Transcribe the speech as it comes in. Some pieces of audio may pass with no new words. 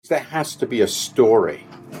there has to be a story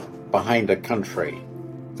behind a country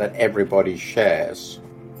that everybody shares.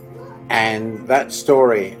 And that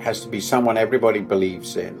story has to be someone everybody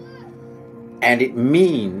believes in. And it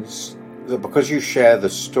means that because you share the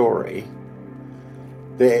story,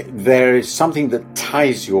 there is something that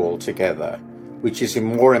ties you all together, which is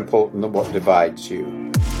more important than what divides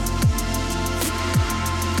you.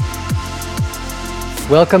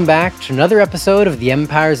 Welcome back to another episode of The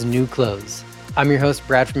Empire's New Clothes. I'm your host,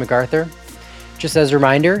 Bradford MacArthur. Just as a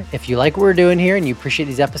reminder, if you like what we're doing here and you appreciate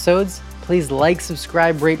these episodes, please like,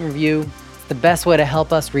 subscribe, rate, and review. It's the best way to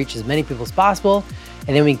help us reach as many people as possible,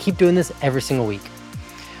 and then we can keep doing this every single week.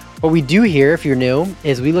 What we do here, if you're new,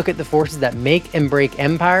 is we look at the forces that make and break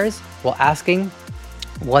empires while asking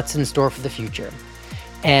what's in store for the future.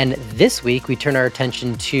 And this week, we turn our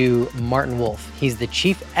attention to Martin Wolf. He's the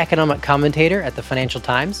chief economic commentator at the Financial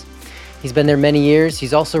Times. He's been there many years.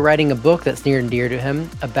 He's also writing a book that's near and dear to him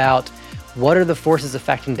about what are the forces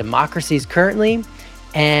affecting democracies currently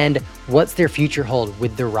and what's their future hold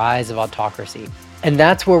with the rise of autocracy. And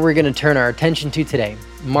that's where we're going to turn our attention to today.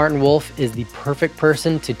 Martin Wolf is the perfect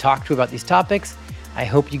person to talk to about these topics. I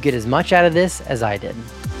hope you get as much out of this as I did.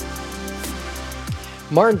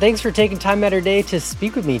 Martin, thanks for taking time out of your day to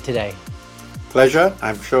speak with me today. Pleasure.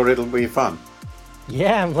 I'm sure it'll be fun.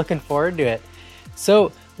 Yeah, I'm looking forward to it.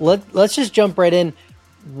 So let's just jump right in.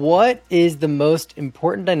 What is the most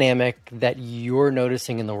important dynamic that you're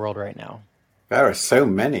noticing in the world right now? There are so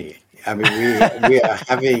many. I mean, we are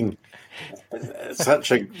having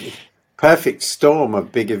such a perfect storm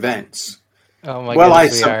of big events. Oh my well,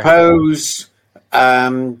 goodness, I suppose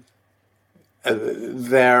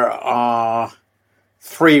there are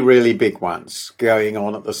three really big ones going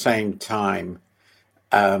on at the same time.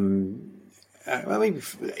 Maybe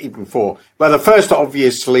even four. Well, the first,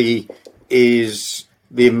 obviously, is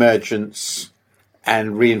the emergence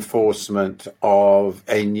and reinforcement of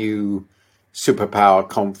a new superpower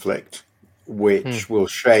conflict, which will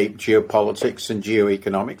shape geopolitics and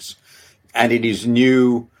geoeconomics. And it is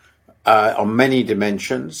new on many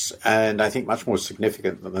dimensions, and I think much more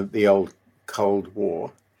significant than the old Cold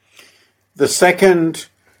War. The second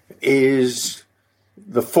is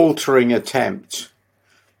the faltering attempt,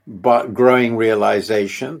 but growing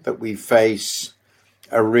realization that we face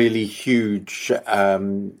a really huge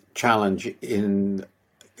challenge in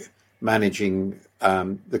managing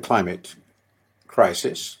the climate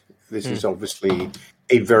crisis. This is obviously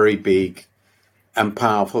a very big and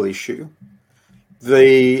powerful issue.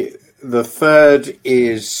 The third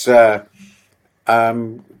is the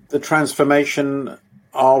transformation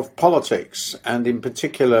of politics, and in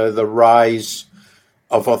particular the rise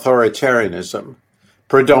of authoritarianism,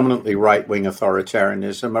 predominantly right-wing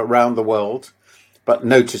authoritarianism around the world, but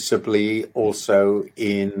noticeably also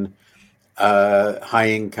in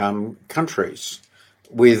high-income countries,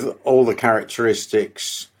 with all the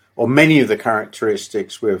characteristics, or many of the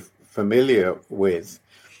characteristics we're familiar with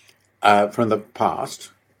from the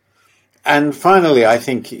past. And finally, I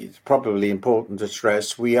think it's probably important to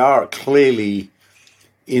stress, we are clearly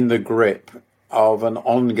in the grip of an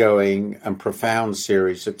ongoing and profound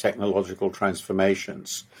series of technological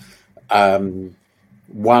transformations. One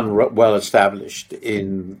well established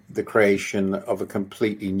in the creation of a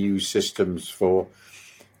completely new systems for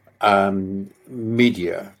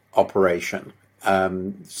media operation.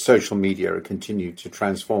 Social media continue to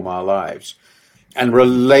transform our lives. And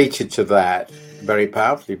related to that, very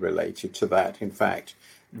powerfully related to that, in fact,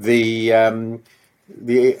 the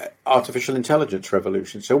artificial intelligence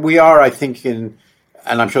revolution. So we are, I think, and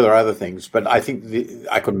I'm sure there are other things, but I think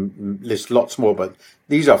I could list lots more, but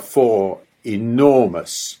these are four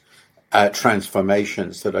enormous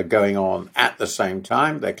transformations that are going on at the same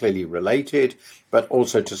time. They're clearly related, but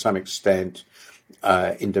also to some extent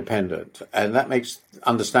independent. And that makes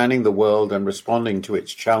understanding the world and responding to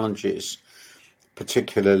its challenges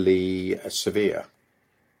particularly severe.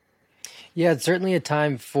 Yeah, it's certainly a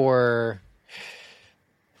time for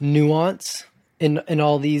nuance in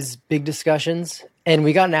all these big discussions. And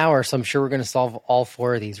we got an hour, so I'm sure we're going to solve all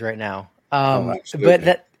four of these right now. But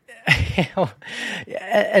that,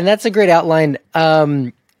 and that's a great outline.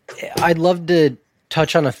 I'd love to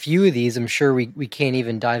touch on a few of these. I'm sure we can't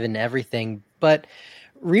even dive into everything. But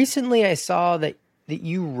recently I saw that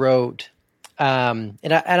you wrote, and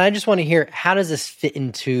I just want to hear, how does this fit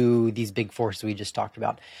into these big forces we just talked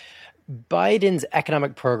about? Biden's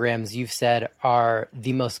economic programs, you've said, are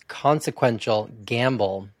the most consequential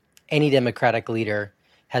gamble any Democratic leader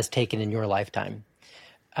has taken in your lifetime.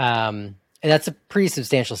 And that's a pretty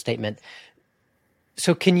substantial statement.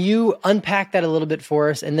 So can you unpack that a little bit for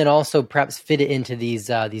us, and then also perhaps fit it into these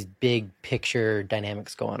big picture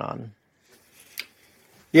dynamics going on?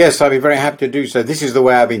 Yes, I'd be very happy to do so. This is the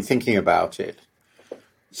way I've been thinking about it.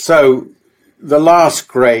 So the last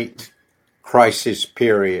great crisis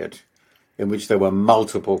period in which there were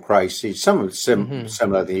multiple crises, some of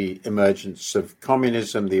the emergence of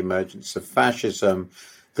communism, the emergence of fascism,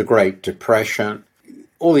 the Great Depression,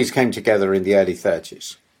 all these came together in the early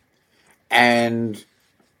 30s. And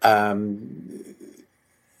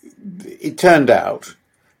it turned out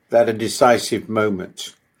that a decisive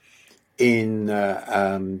moment in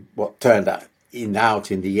what turned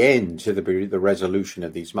out in the end to the resolution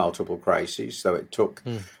of these multiple crises, so it took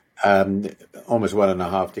almost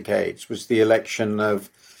 1.5 decades, was the election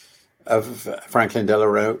of Franklin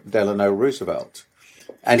Delano Roosevelt.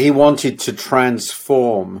 And he wanted to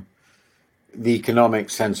transform the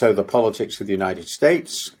economics and so the politics of the United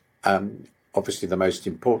States, obviously the most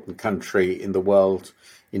important country in the world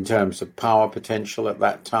in terms of power potential at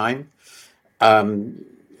that time,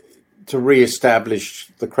 to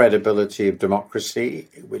re-establish the credibility of democracy,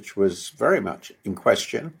 which was very much in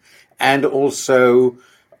question, and also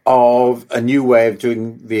of a new way of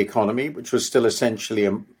doing the economy, which was still essentially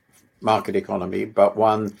a market economy, but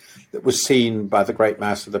one that was seen by the great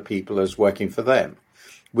mass of the people as working for them,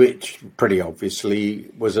 which pretty obviously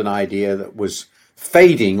was an idea that was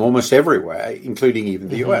fading almost everywhere, including even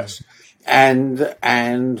the US.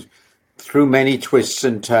 And through many twists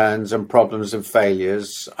and turns and problems and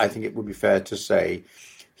failures, I think it would be fair to say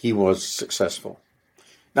he was successful.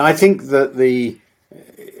 Now, I think that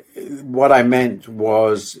what I meant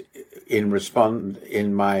was in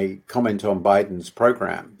my comment on Biden's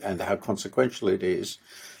program and how consequential it is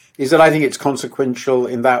that I think it's consequential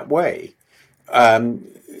in that way.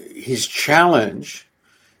 His challenge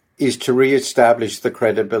is to reestablish the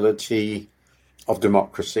credibility of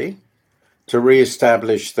democracy, to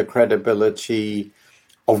reestablish the credibility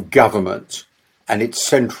of government and its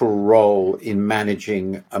central role in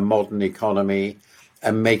managing a modern economy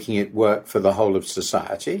and making it work for the whole of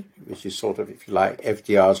society, which is sort of, if you like,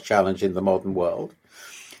 FDR's challenge in the modern world,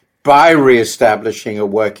 by reestablishing a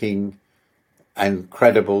working and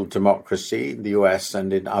credible democracy in the US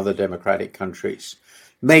and in other democratic countries,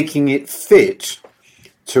 making it fit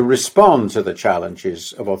to respond to the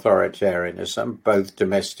challenges of authoritarianism, both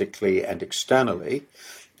domestically and externally,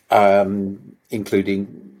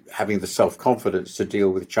 including having the self-confidence to deal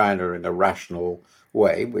with China in a rational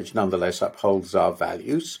way, which nonetheless upholds our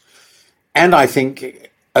values. And I think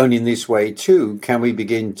only in this way, too, can we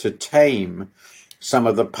begin to tame some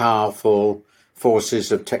of the powerful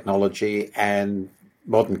forces of technology and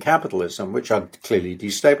modern capitalism, which are clearly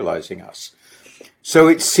destabilizing us. So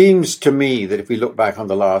it seems to me that if we look back on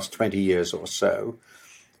the last 20 years or so,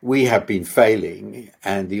 we have been failing,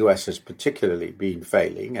 and the US has particularly been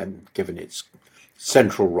failing, and given its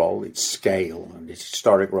central role, its scale, and its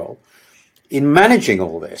historic role, in managing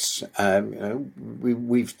all this.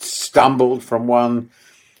 We've stumbled from one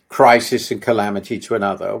crisis and calamity to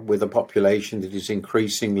another with a population that is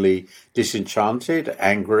increasingly disenchanted,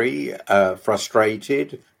 angry,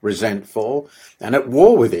 frustrated, resentful, and at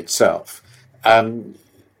war with itself.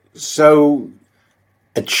 So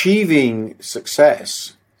achieving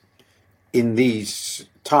success in these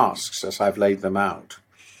tasks, as I've laid them out,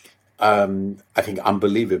 I think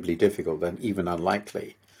unbelievably difficult and even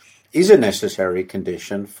unlikely, is a necessary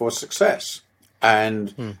condition for success.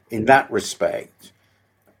 And in that respect,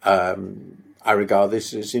 I regard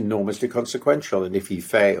this as enormously consequential. And if he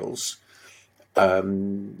fails, I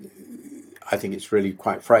think it's really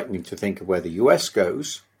quite frightening to think of where the US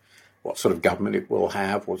goes, what sort of government it will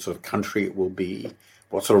have, what sort of country it will be,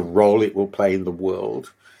 what sort of role it will play in the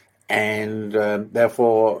world, and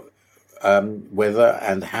therefore whether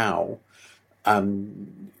and how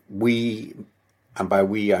we, and by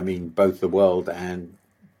we I mean both the world and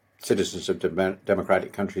citizens of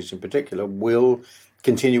democratic countries in particular, will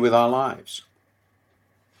continue with our lives.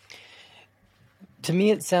 To me,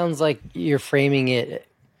 it sounds like you're framing it,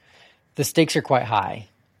 the stakes are quite high,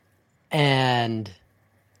 and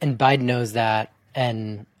Biden knows that,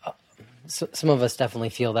 and some of us definitely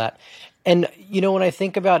feel that. And, when I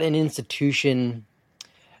think about an institution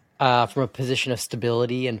from a position of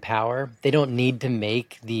stability and power, they don't need to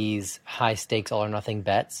make these high stakes, all or nothing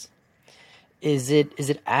bets. Is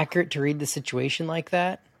it accurate to read the situation like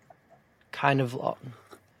that? Kind of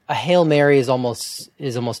a Hail Mary is almost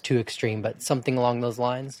too extreme, but something along those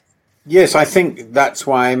lines. Yes, I think that's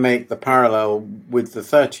why I make the parallel with the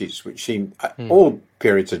 30s, which seem all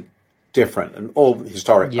periods are different and all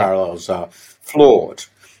historic parallels are flawed,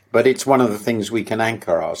 but it's one of the things we can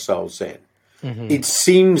anchor ourselves in. It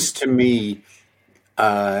seems to me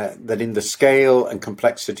that in the scale and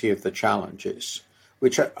complexity of the challenges,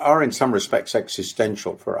 which are in some respects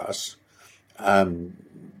existential for us,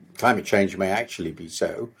 climate change may actually be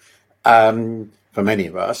so, for many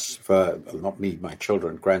of us, for not me, my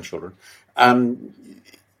children, grandchildren,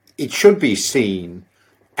 it should be seen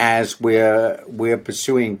as we're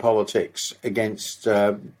pursuing politics against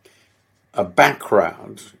a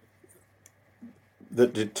background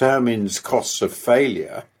that determines costs of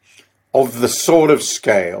failure of the sort of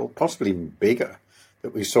scale, possibly even bigger,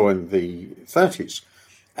 that we saw in the 30s.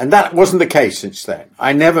 And that wasn't the case since then.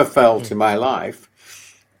 I never felt in my life,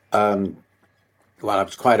 I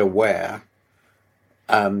was quite aware,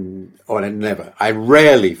 I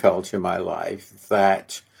rarely felt in my life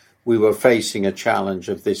that we were facing a challenge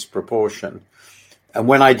of this proportion. And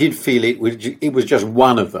when I did feel it was just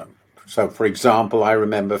one of them. So, for example, I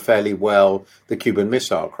remember fairly well the Cuban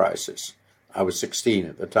Missile Crisis. I was 16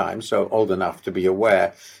 at the time, so old enough to be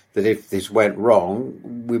aware that if this went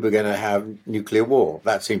wrong, we were going to have nuclear war.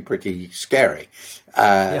 That seemed pretty scary.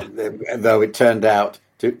 Though it turned out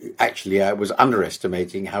I was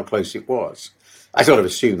underestimating how close it was. I sort of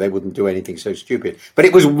assumed they wouldn't do anything so stupid. But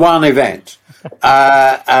it was one event.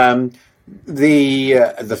 The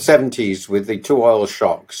 70s with the two oil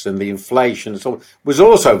shocks and the inflation was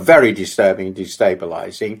also very disturbing and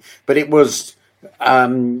destabilizing, but it was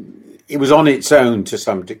on its own to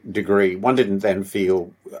some degree. One didn't then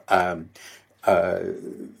feel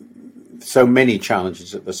so many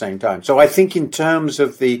challenges at the same time. So I think in terms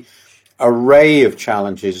of the array of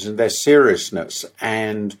challenges and their seriousness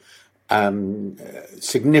and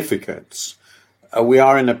significance, we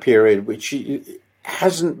are in a period which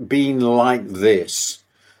hasn't been like this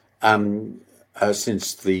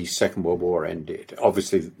since the Second World War ended.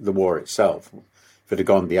 Obviously, the war itself, if it had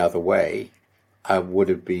gone the other way, would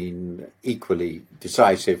have been equally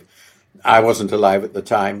decisive. I wasn't alive at the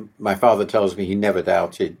time. My father tells me he never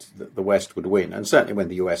doubted that the West would win. And certainly when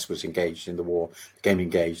the US was engaged in the war, became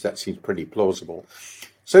engaged, that seems pretty plausible.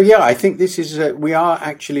 So, yeah, I think this is, we are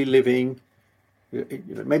actually living,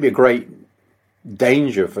 maybe a great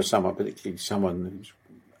danger for someone, particularly someone who's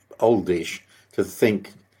oldish, to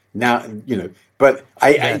think now, but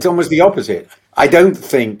it's almost the opposite. I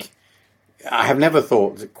have never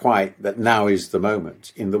thought quite that now is the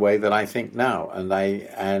moment in the way that I think now, and I've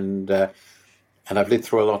lived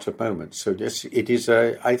through a lot of moments. So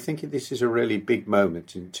I think this is a really big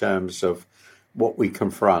moment in terms of what we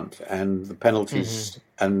confront and the penalties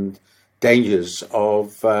and dangers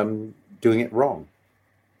of doing it wrong.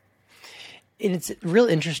 It's real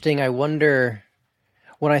interesting. I wonder,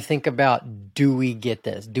 when I think about, do we get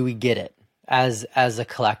this? Do we get it as a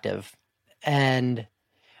collective? And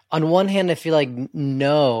on one hand, I feel like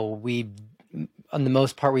no, on the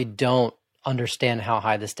most part, we don't understand how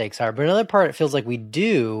high the stakes are. But another part, it feels like we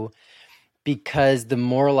do, because the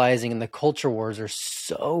moralizing and the culture wars are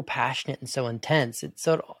so passionate and so intense. It's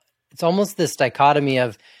almost this dichotomy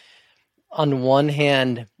of, on one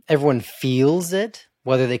hand, everyone feels it,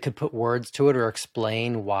 whether they could put words to it or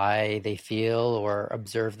explain why they feel or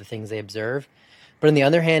observe the things they observe. But on the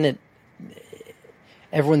other hand,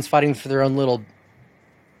 everyone's fighting for their own little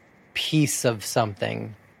piece of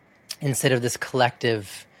something instead of this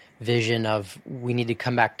collective vision of we need to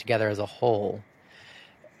come back together as a whole.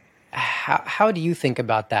 How do you think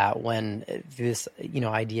about that when this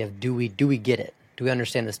idea of do we get it? Do we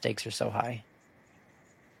understand the stakes are so high?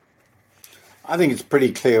 I think it's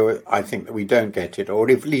pretty clear, I think, that we don't get it, or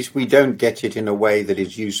at least we don't get it in a way that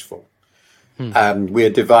is useful. We are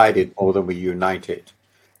divided more than we're united.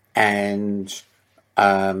 And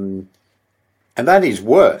that is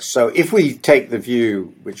worse. So if we take the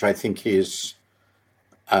view, which I think is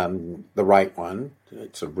the right one,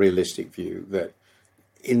 it's a realistic view, that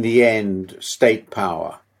in the end, state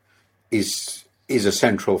power is a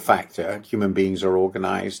central factor. Human beings are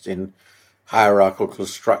organized in hierarchical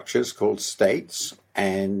structures called states,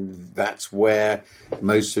 and that's where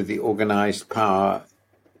most of the organized power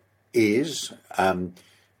is.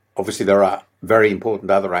 Obviously, there are very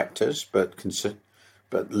important other actors, but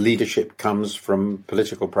leadership comes from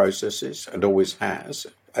political processes and always has,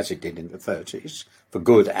 as it did in the 30s, for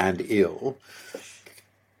good and ill.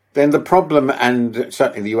 Then the problem, and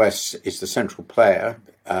certainly the US is the central player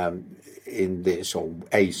in this, or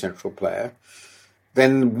a central player.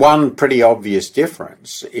 Then one pretty obvious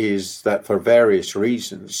difference is that for various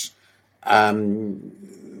reasons, the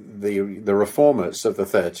reformers of the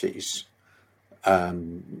 30s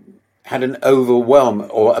had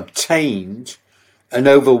obtained an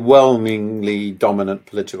overwhelmingly dominant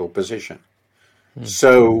political position.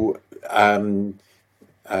 So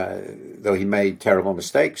though he made terrible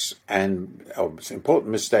mistakes and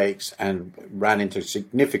important mistakes and ran into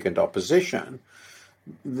significant opposition,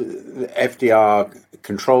 the FDR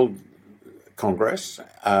controlled Congress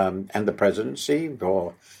and the presidency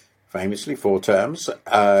for famously 4 terms.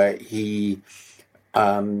 He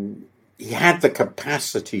had the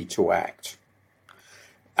capacity to act.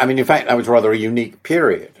 I mean, in fact, that was rather a unique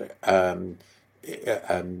period. By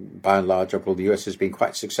and large, overall, the US has been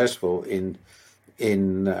quite successful in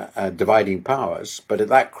dividing powers, but at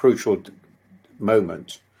that crucial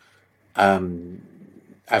moment,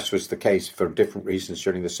 as was the case for different reasons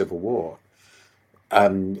during the Civil War,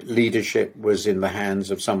 leadership was in the hands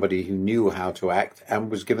of somebody who knew how to act and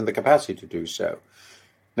was given the capacity to do so.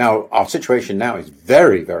 Now, our situation now is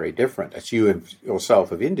very, very different, as you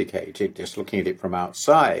yourself have indicated, just looking at it from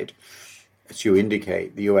outside. As you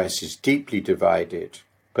indicate, the US is deeply divided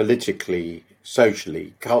politically,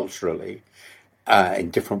 socially, culturally, in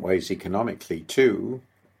different ways economically too,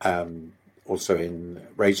 also in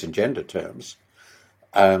race and gender terms.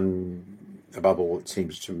 Above all, it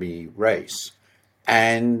seems to me, race.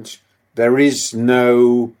 And there is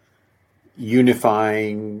no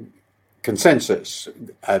unifying consensus,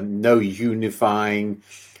 no unifying,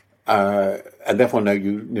 and therefore no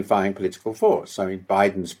unifying political force. I mean,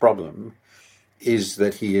 Biden's problem is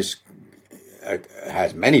that he has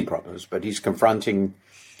many problems, but he's confronting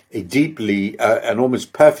a deeply, an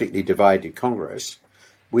almost perfectly divided Congress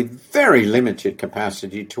with very limited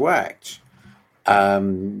capacity to act.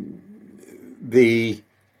 That's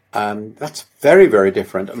very, very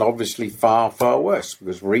different and obviously far, far worse,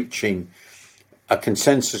 because reaching a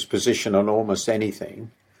consensus position on almost anything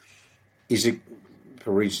is,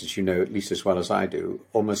 for reasons you know at least as well as I do,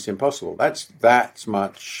 almost impossible. That's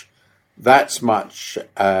much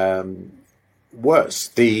worse.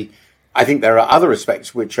 I think there are other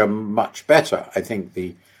aspects which are much better. I think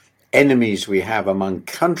the enemies we have among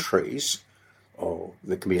countries, or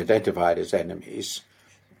that can be identified as enemies,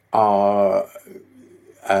 are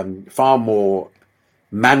far more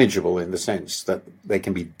manageable in the sense that they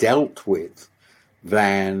can be dealt with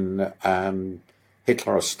than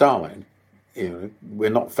Hitler or Stalin. You know,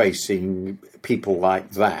 we're not facing people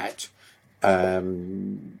like that.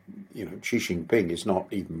 You know, Xi Jinping is not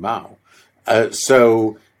even Mao.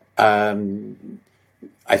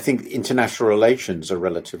 I think international relations are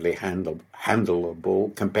relatively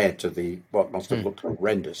handleable compared to what must have looked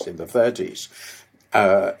horrendous in the 30s.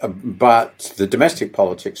 But the domestic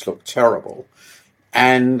politics look terrible.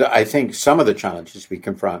 And I think some of the challenges we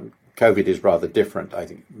confront, COVID is rather different, I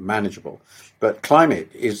think, manageable. But climate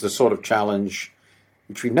is the sort of challenge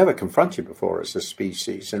which we've never confronted before as a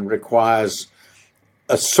species and requires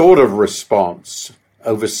a sort of response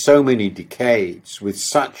over so many decades with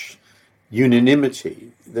such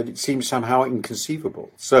unanimity that it seems somehow inconceivable.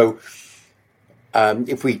 So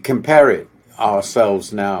if we compare it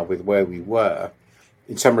ourselves now with where we were,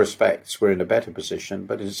 in some respects we're in a better position,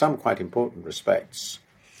 but in some quite important respects,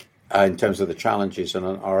 in terms of the challenges and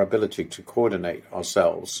our ability to coordinate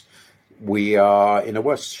ourselves, we are in a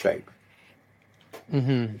worse shape.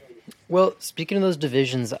 Mm-hmm. Well, speaking of those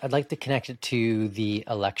divisions, I'd like to connect it to the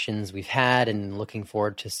elections we've had and looking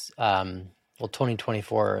forward to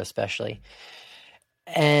 2024 especially.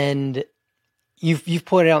 And you've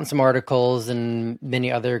pointed out in some articles, and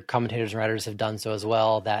many other commentators and writers have done so as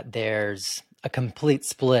well, that there's a complete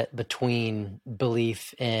split between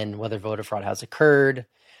belief in whether voter fraud has occurred,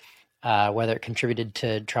 whether it contributed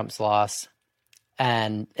to Trump's loss.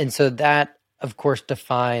 And so that, of course,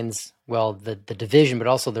 defines, well, the division, but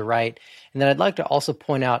also the right. And then I'd like to also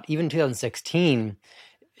point out, even 2016,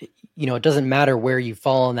 you know, it doesn't matter where you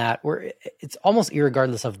fall on that. It's almost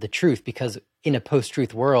irregardless of the truth, because in a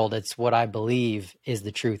post-truth world, it's what I believe is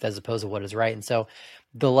the truth as opposed to what is right. And so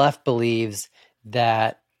the left believes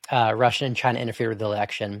that Russia and China interfered with the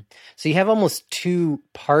election. So you have almost two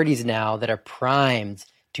parties now that are primed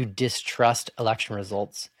to distrust election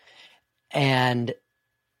results. And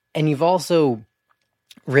you've also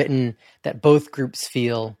written that both groups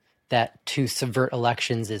feel that to subvert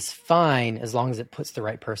elections is fine as long as it puts the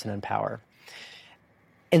right person in power.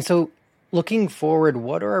 And so looking forward,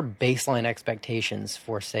 what are our baseline expectations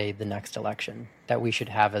for, say, the next election that we should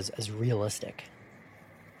have as realistic?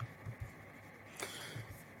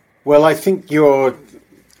 Well, I think you're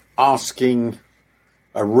asking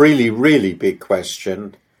a really, really big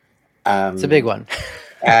question. It's a big one.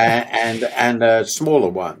 and a smaller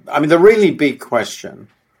one. I mean, the really big question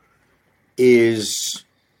is,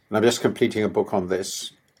 and I'm just completing a book on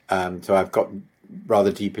this, so I've got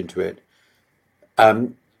rather deep into it.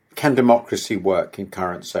 Can democracy work in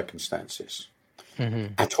current circumstances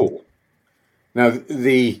at all? Now,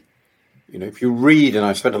 if you read, and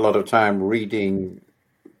I spent a lot of time reading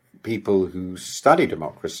people who study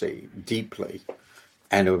democracy deeply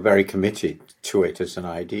and are very committed to it as an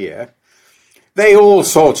idea, they all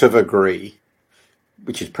sort of agree,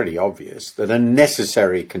 which is pretty obvious, that a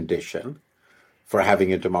necessary condition for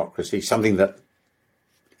having a democracy, something that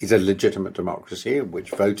is a legitimate democracy in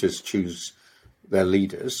which voters choose their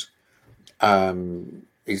leaders,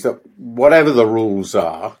 is that whatever the rules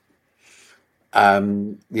are,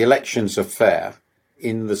 the elections are fair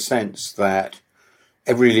in the sense that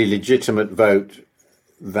every vote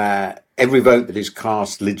that is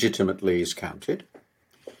cast legitimately is counted,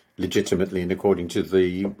 legitimately and according to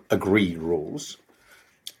the agreed rules,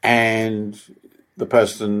 and the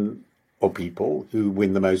person or people who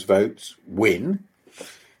win the most votes win,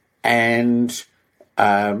 and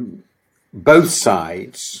both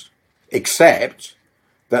sides accept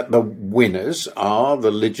that the winners are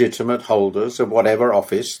the legitimate holders of whatever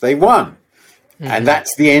office they won. Mm-hmm. And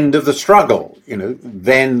that's the end of the struggle.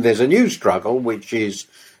 Then there's a new struggle, which is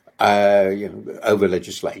over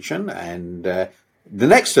legislation and the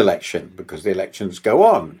next election, because the elections go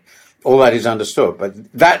on. All that is understood,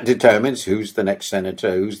 but that determines who's the next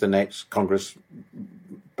senator, who's the next Congress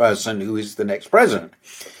person, who is the next president.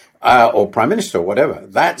 Or prime minister, or whatever.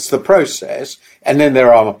 That's the process. And then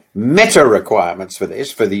there are meta requirements for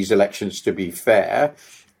these elections to be fair.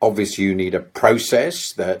 Obviously, you need a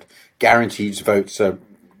process that guarantees votes are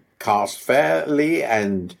cast fairly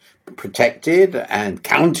and protected and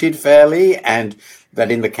counted fairly, and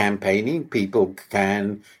that in the campaigning, people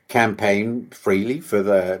can campaign freely for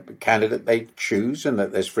the candidate they choose, and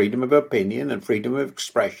that there's freedom of opinion and freedom of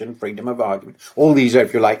expression, freedom of argument. All these are,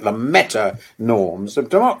 if you like, the meta norms of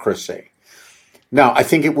democracy. Now, I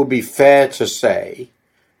think it would be fair to say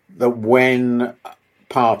that when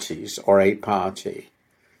parties or a party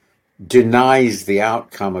denies the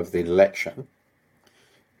outcome of the election,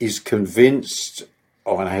 is convinced,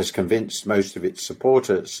 or has convinced most of its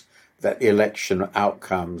supporters, that the election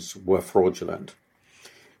outcomes were fraudulent,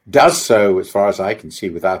 does so, as far as I can see,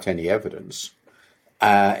 without any evidence,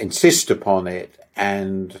 insist upon it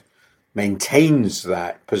and maintains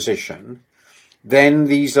that position, then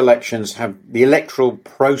these elections the electoral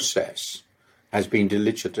process has been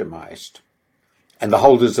delegitimized, and the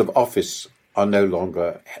holders of office are no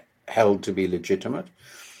longer held to be legitimate,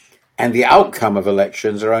 and the outcome of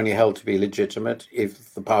elections are only held to be legitimate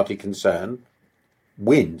if the party concerned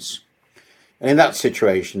wins. And in that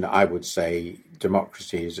situation, I would say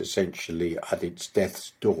democracy is essentially at its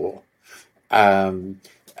death's door.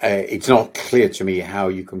 It's not clear to me how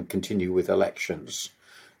you can continue with elections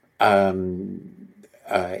under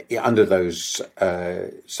those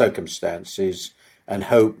circumstances and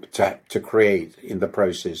hope to create in the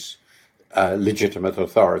process legitimate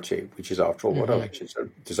authority, which is, after all, what elections are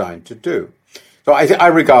designed to do. So I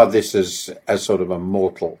regard this as sort of a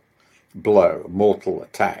mortal blow, mortal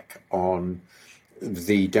attack on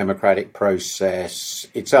the democratic process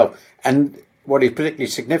itself. And what is particularly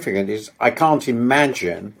significant is I can't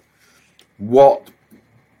imagine what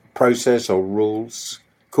process or rules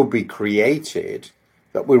could be created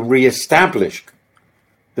that will reestablish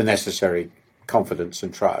the necessary confidence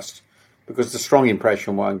and trust. Because the strong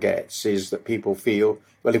impression one gets is that people feel,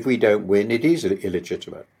 well, if we don't win, it is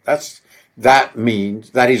illegitimate. That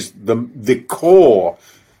is the core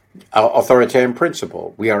authoritarian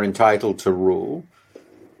principle. We are entitled to rule,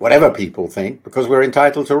 whatever people think, because we're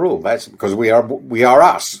entitled to rule. That's because we are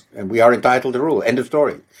us, and we are entitled to rule. End of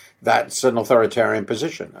story. That's an authoritarian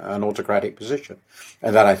position, an autocratic position,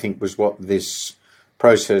 and that, I think, was what this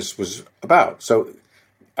process was about. So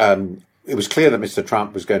it was clear that Mr.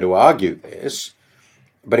 Trump was going to argue this,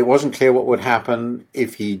 but it wasn't clear what would happen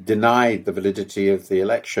if he denied the validity of the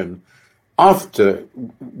election afterwards.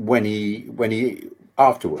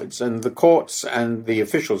 And the courts and the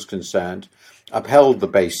officials concerned upheld the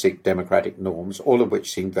basic democratic norms, all of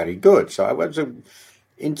which seemed very good. So I was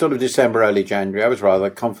in sort of December, early January, I was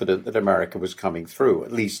rather confident that America was coming through,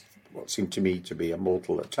 at least what seemed to me to be a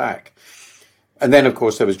mortal attack. And then, of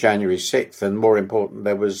course, there was January 6th, and more important,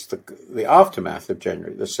 there was the aftermath of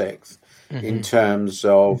January the 6th in terms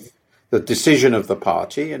of the decision of the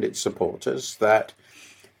party and its supporters that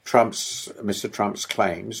Mr. Trump's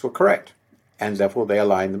claims were correct, and therefore they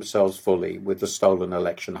aligned themselves fully with the stolen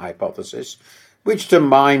election hypothesis, which to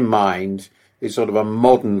my mind is sort of a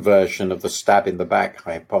modern version of the stab in the back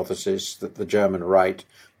hypothesis that the German right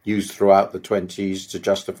used throughout the 1920s to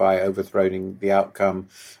justify overthrowing the outcome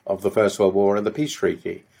of the First World War and the peace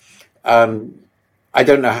treaty. I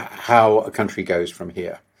don't know how a country goes from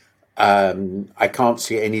here. I can't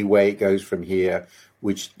see any way it goes from here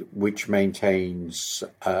which maintains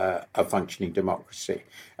a functioning democracy.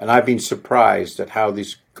 And I've been surprised at how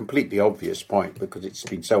this completely obvious point, because it's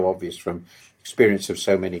been so obvious from experience of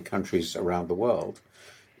so many countries around the world,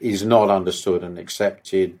 is not understood and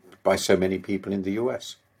accepted by so many people in the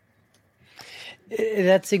US.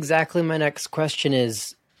 That's exactly my next question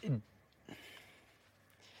is,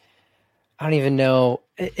 I don't even know.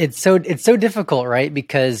 It's so difficult, right?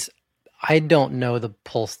 Because I don't know the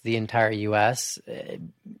pulse of the entire US.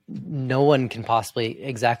 No one can possibly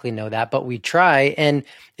exactly know that, but we try. And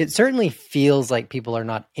it certainly feels like people are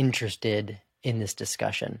not interested in this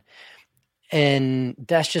discussion. And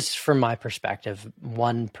that's just from my perspective,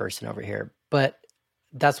 one person over here. But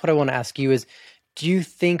that's what I want to ask you is, do you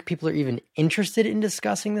think people are even interested in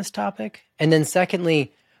discussing this topic? And then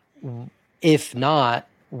secondly, if not,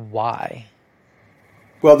 why?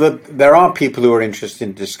 Well, there are people who are interested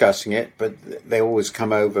in discussing it, but they always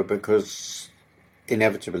come over because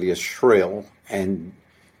inevitably are shrill and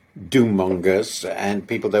doom mongers, and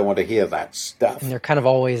people don't want to hear that stuff. And they're kind of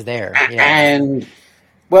always there. Yeah. And,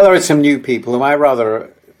 well, there are some new people whom I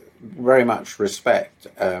rather very much respect,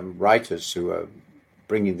 writers who are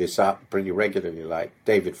bringing this up pretty regularly, like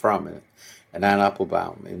David Frum and Anne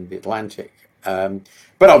Applebaum in The Atlantic.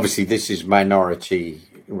 But obviously this is minority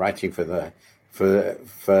writing for the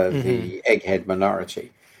the egghead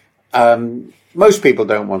minority. Most people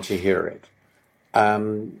don't want to hear it.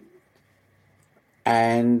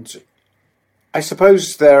 And I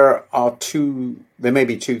suppose there may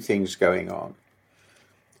be two things going on.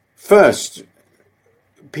 First,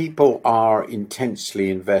 people are intensely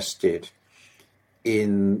invested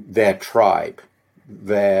in their tribe,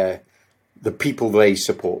 the people they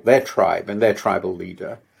support, their tribe and their tribal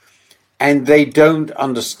leader, and they don't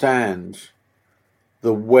understand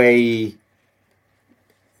the way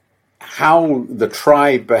how the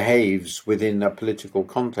tribe behaves within a political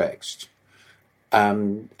context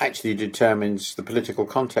actually determines the political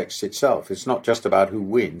context itself. It's not just about who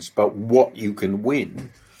wins, but what you can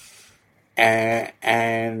win.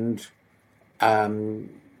 And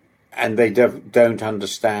they don't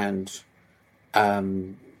understand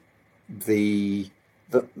the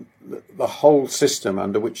whole system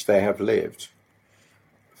under which they have lived,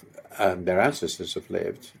 their ancestors have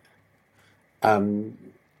lived,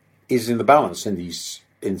 is in the balance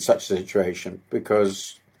in such a situation,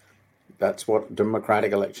 because that's what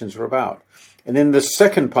democratic elections are about. And then the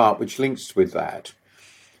second part, which links with that,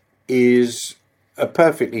 is a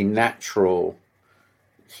perfectly natural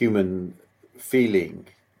human feeling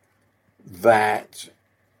that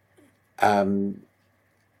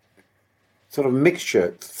sort of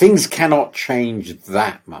mixture, things cannot change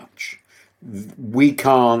that much. We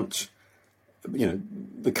can't,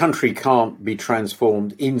 the country can't be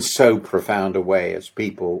transformed in so profound a way as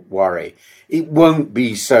people worry. It won't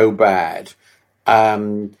be so bad.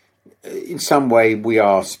 In some way, we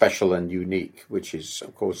are special and unique, which is,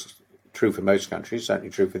 of course, true for most countries, certainly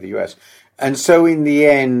true for the US. And so in the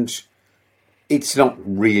end, it's not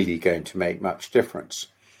really going to make much difference.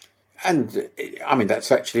 And I mean,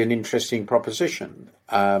 that's actually an interesting proposition.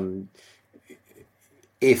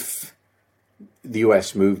 If the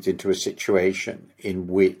US moved into a situation in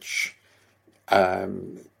which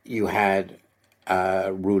you had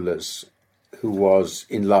rulers who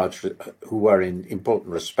were in important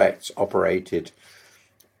respects operated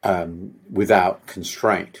without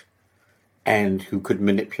constraint, and who could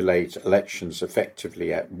manipulate elections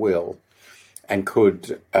effectively at will, and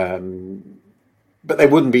could, but they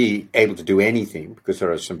wouldn't be able to do anything because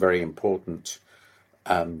there are some very important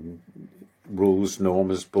rules,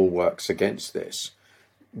 norms, bulwarks against this.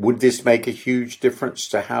 Would this make a huge difference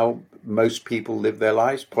to how most people live their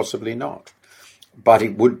lives? Possibly not. But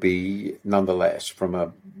it would be, nonetheless, from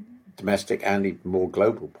a domestic and even more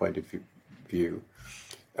global point of view,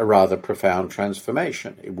 a rather profound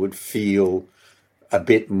transformation. It would feel a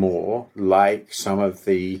bit more like some of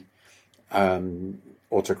the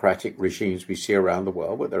autocratic regimes we see around the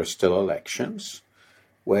world, where there are still elections,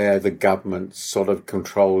 where the government sort of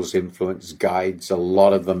controls, influence, guides a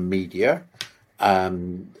lot of the media,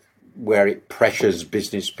 where it pressures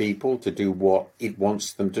business people to do what it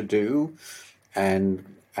wants them to do, and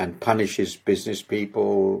punishes business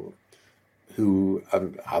people who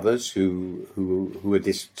others who are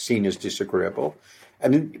seen as disagreeable.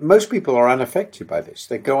 And most people are unaffected by this.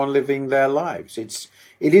 They go on living their lives. It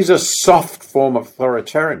is a soft form of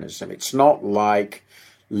authoritarianism. It's not like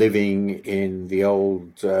living in the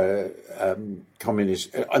old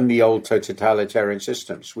communist and the old totalitarian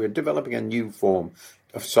systems. We're developing a new form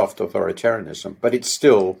of soft authoritarianism, but it's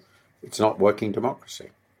not working democracy.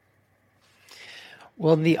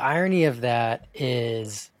 Well, the irony of that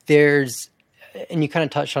is and you kind of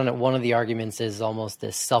touched on it, one of the arguments is almost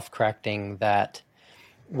this self-correcting that,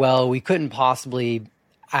 well, we couldn't possibly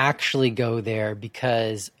actually go there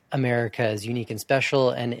because America is unique and special,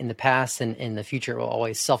 and in the past and in the future it will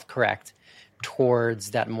always self-correct towards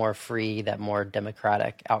that more free, that more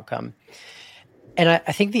democratic outcome. And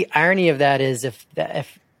I think the irony of that is if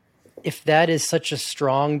that is such a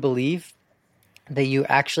strong belief that you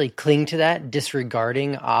actually cling to that,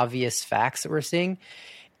 disregarding obvious facts that we're seeing,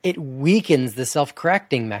 it weakens the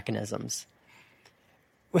self-correcting mechanisms.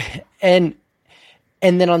 And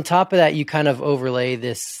then on top of that, you kind of overlay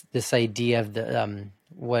this idea of the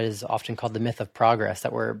what is often called the myth of progress,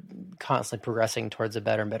 that we're constantly progressing towards a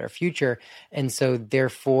better and better future. And so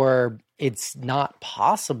therefore, it's not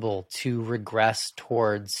possible to regress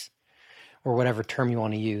towards, or whatever term you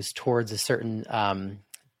want to use, towards a certain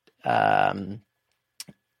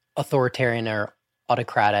authoritarian or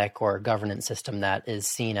autocratic or governance system that is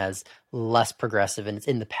seen as less progressive and it's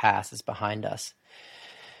in the past, it's behind us.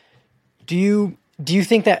 Do you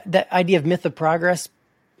think that idea of myth of progress,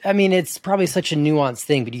 I mean, it's probably such a nuanced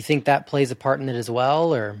thing, but do you think that plays a part in it as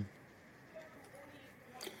well, or?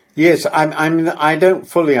 Yes, I don't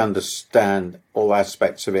fully understand all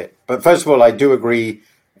aspects of it, but first of all, I do agree.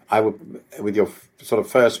 With your sort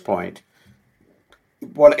of first point.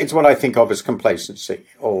 It's what I think of as complacency,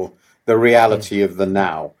 or the reality of the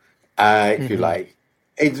now, if you like.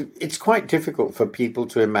 It's quite difficult for people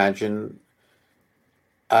to imagine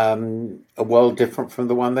a world different from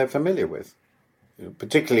the one they're familiar with.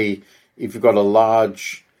 Particularly if you've got a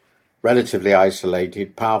large, relatively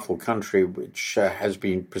isolated, powerful country which has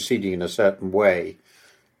been proceeding in a certain way.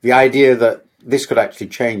 The idea that this could actually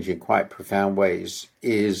change in quite profound ways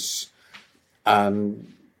is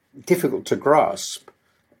difficult to grasp.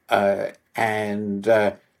 And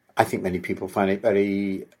I think many people find it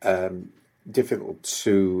very difficult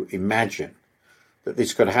to imagine that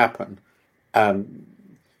this could happen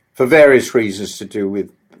for various reasons to do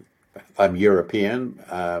with, I'm European.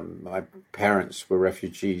 My parents were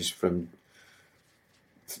refugees from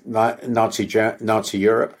Nazi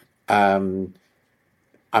Europe.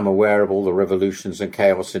 I'm aware of all the revolutions and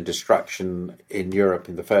chaos and destruction in Europe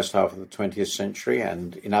in the first half of the 20th century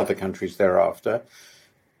and in other countries thereafter.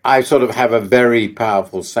 I sort of have a very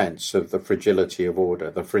powerful sense of the fragility of order,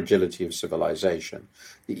 the fragility of civilization,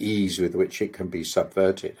 the ease with which it can be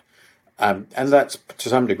subverted. And that's to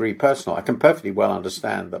some degree personal. I can perfectly well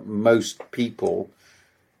understand that most people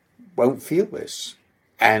won't feel this.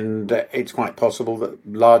 And it's quite possible that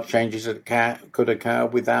large changes could occur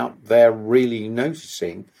without their really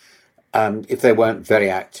noticing, if they weren't very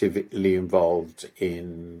actively involved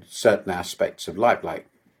in certain aspects of life, like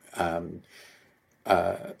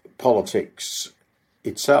politics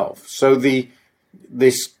itself. So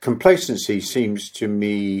this complacency seems to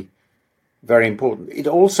me very important. It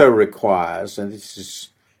also requires, and this is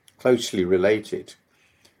closely related,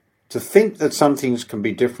 to think that some things can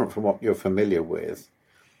be different from what you're familiar with.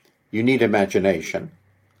 You need imagination,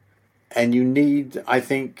 and you need, I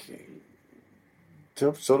think, to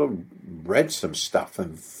have sort of read some stuff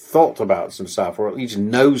and thought about some stuff, or at least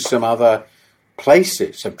know some other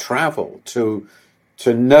places of travel to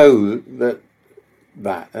know that,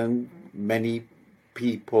 and many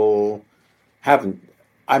people haven't.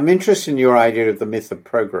 I'm interested in your idea of the myth of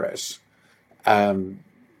progress.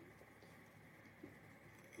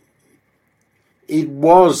 It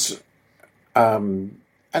was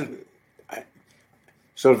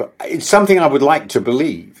it's something I would like to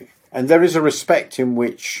believe, and there is a respect in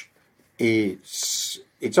which it's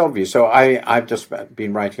obvious. So I've just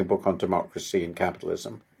been writing a book on democracy and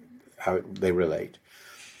capitalism, how they relate.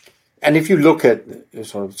 And if you look at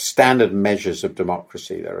sort of standard measures of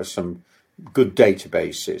democracy, there are some good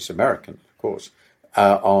databases, American, of course,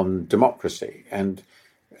 on democracy. And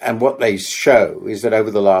what they show is that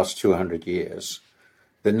over the last 200 years,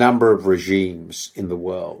 the number of regimes in the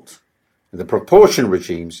world, the proportion of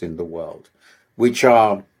regimes in the world, which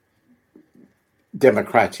are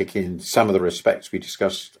democratic in some of the respects we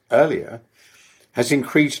discussed earlier, has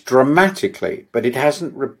increased dramatically, but it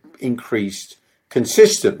hasn't increased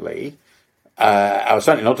consistently,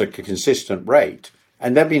 certainly not at a consistent rate.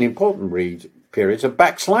 And there have been important periods of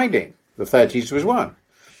backsliding. The 30s was one.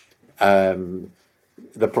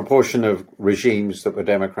 The proportion of regimes that were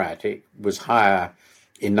democratic was higher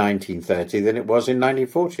in 1930 than it was in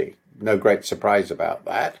 1940. No great surprise about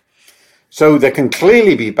that. So there can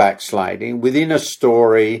clearly be backsliding within a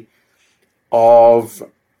story of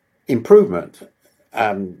improvement.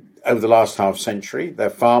 And over the last half century, there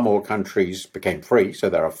are far more countries became free, so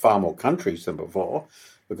there are far more countries than before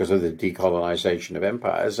because of the decolonization of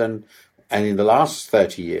empires. And in the last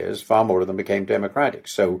 30 years, far more of them became democratic.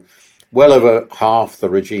 So well over half the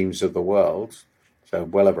regimes of the world, so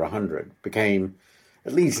well over 100, became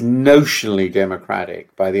at least notionally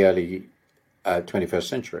democratic by the early 21st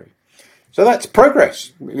century. So that's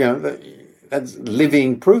progress. That's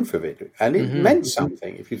living proof of it. And it meant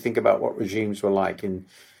something if you think about what regimes were like in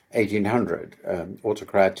 1800,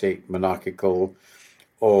 autocratic, monarchical,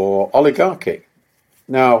 or oligarchic.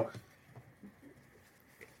 Now,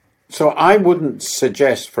 so I wouldn't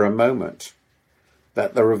suggest for a moment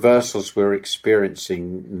that the reversals we're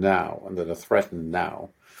experiencing now and that are threatened now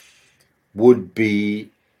would be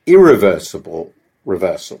irreversible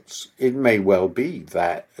reversals. It may well be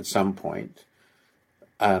that at some point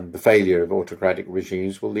the failure of autocratic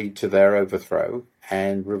regimes will lead to their overthrow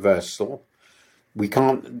and reversal.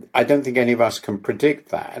 I don't think any of us can predict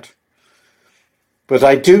that. But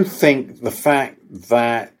I do think the fact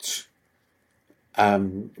that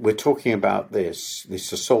we're talking about this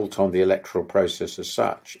assault on the electoral process as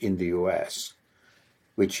such in the US,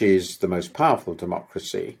 which is the most powerful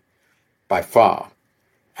democracy by far,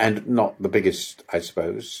 and not the biggest, I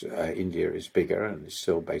suppose. India is bigger and is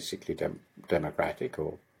still basically democratic,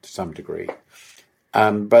 or to some degree.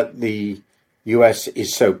 But the US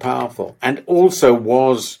is so powerful, and also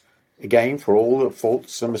was, again, for all the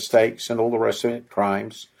faults and mistakes and all the rest of it,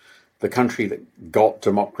 crimes, the country that got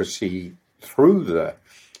democracy through the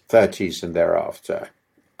 30s and thereafter.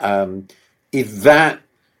 If that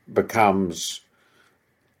becomes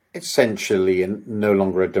essentially no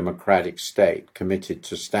longer a democratic state committed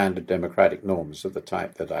to standard democratic norms of the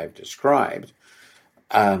type that I've described,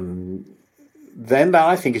 then that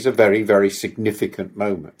I think is a very, very significant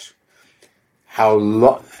moment.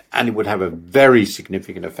 And it would have a very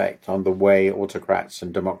significant effect on the way autocrats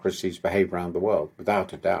and democracies behave around the world,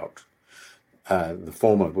 without a doubt. The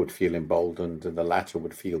former would feel emboldened and the latter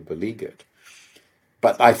would feel beleaguered.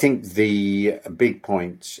 But I think the big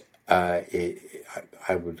point, I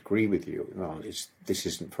would agree with you, this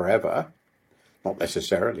isn't forever, not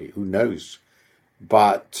necessarily, who knows.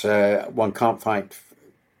 But one can't fight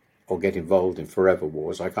or get involved in forever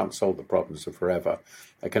wars. I can't solve the problems of forever.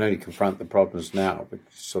 I can only confront the problems now, which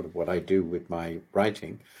is sort of what I do with my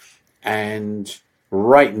writing. And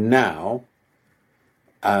right now,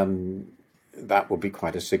 that will be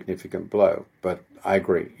quite a significant blow. But I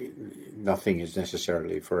agree, nothing is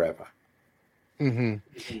necessarily forever.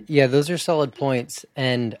 Yeah, those are solid points.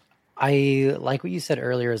 And I like what you said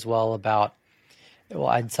earlier as well about, well,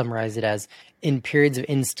 I'd summarize it as, in periods of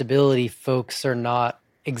instability, folks are not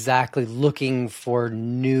exactly looking for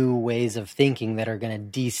new ways of thinking that are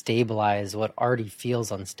going to destabilize what already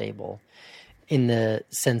feels unstable, in the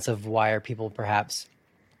sense of why are people perhaps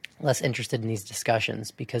less interested in these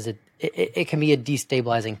discussions, because it can be a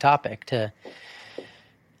destabilizing topic to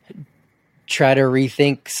try to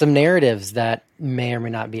rethink some narratives that may or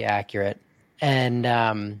may not be accurate.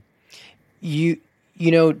 And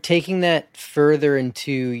you know, taking that further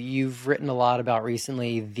into, you've written a lot about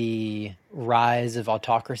recently the rise of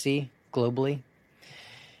autocracy globally.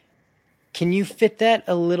 Can you fit that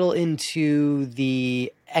a little into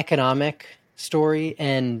the economic story,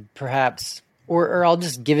 and perhaps, or I'll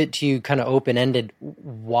just give it to you kind of open-ended,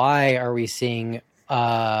 why are we seeing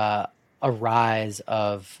a rise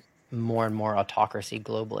of more and more autocracy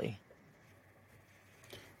globally?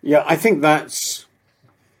 Yeah, I think that's,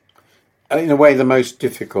 in a way, the most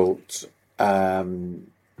difficult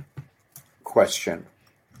question.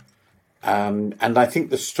 And I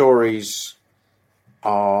think the stories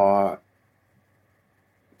are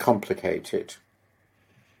complicated.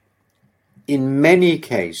 In many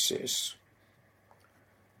cases,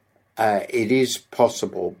 it is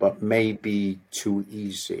possible, but maybe too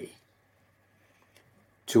easy,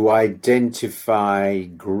 to identify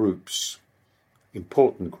groups,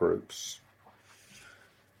 important groups,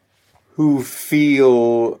 who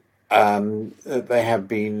feel that they have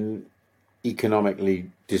been economically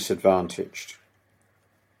disadvantaged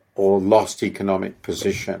or lost economic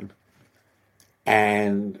position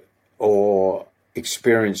or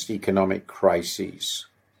experienced economic crises,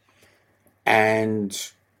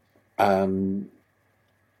 and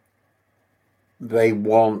they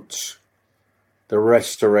want the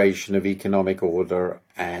restoration of economic order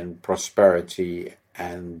and prosperity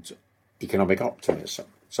and economic optimism.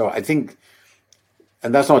 So I think,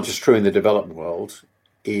 and that's not just true in the developed world,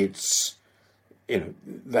 it's,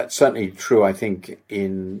 that's certainly true, I think,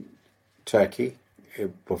 in Turkey.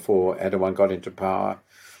 Before Erdogan got into power,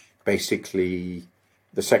 basically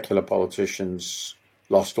the secular politicians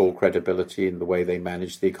lost all credibility in the way they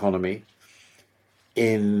managed the economy.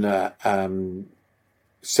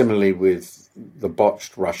 Similarly with the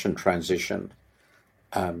botched Russian transition,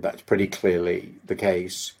 that's pretty clearly the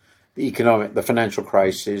case. The financial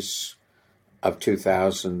crisis of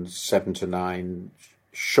 2007 to 9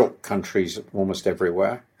 shook countries almost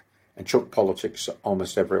everywhere and shook politics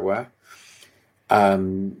almost everywhere.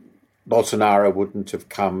 Bolsonaro wouldn't have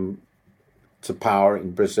come to power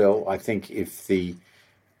in Brazil, I think, if the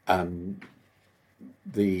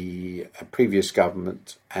previous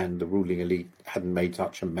government and the ruling elite hadn't made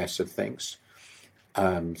such a mess of things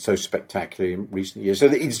so spectacularly in recent years. So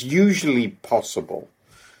it's usually possible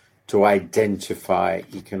to identify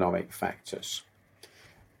economic factors.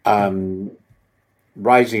 Rising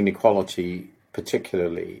inequality,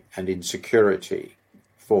 particularly, and insecurity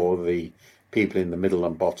for the people in the middle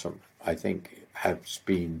and bottom, I think, has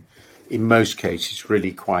been, in most cases,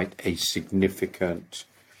 really quite a significant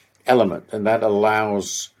element. And that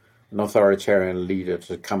allows an authoritarian leader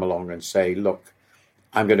to come along and say, look,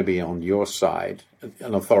 I'm going to be on your side.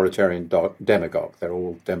 An authoritarian demagogue, they're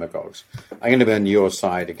all demagogues. I'm going to be on your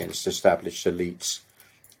side against established elites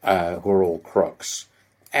who are all crooks.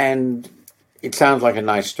 And it sounds like a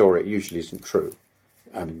nice story. It usually isn't true.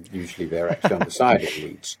 Usually they're actually on the side of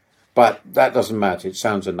elites. But that doesn't matter. It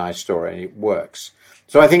sounds a nice story and it works.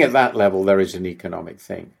 So I think at that level there is an economic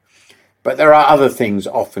thing. But there are other things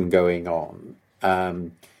often going on.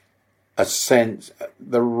 A sense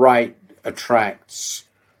the right attracts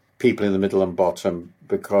people in the middle and bottom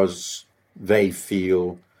because they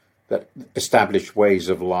feel that established ways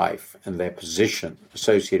of life and their position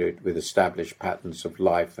associated with established patterns of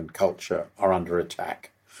life and culture are under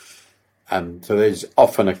attack. So there's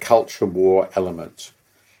often a culture war element.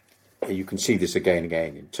 You can see this again and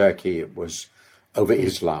again. In Turkey, it was over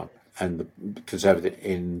Islam, and the conservative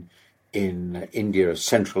in India, a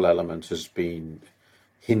central element has been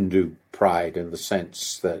Hindu pride in the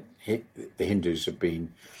sense that the Hindus have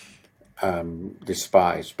been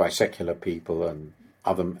despised by secular people and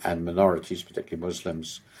minorities, particularly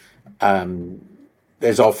Muslims.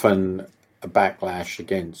 There's often a backlash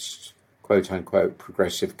against quote unquote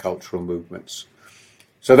progressive cultural movements.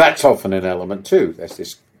 So that's often an element too. There's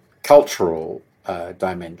this cultural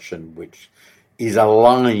dimension which is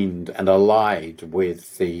aligned and allied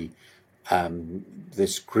with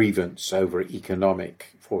this grievance over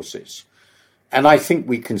economic forces. And I think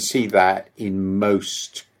we can see that in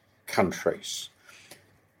most countries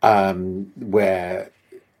where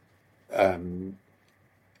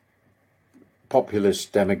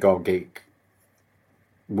populist, demagogic,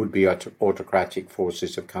 would-be autocratic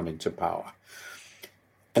forces have come into power.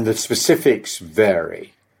 And the specifics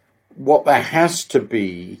vary. What there has to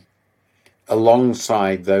be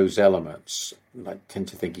alongside those elements, and I tend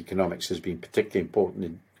to think economics has been particularly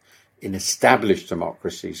important in established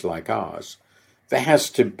democracies like ours, there has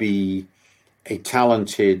to be a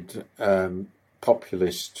talented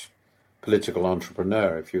populist political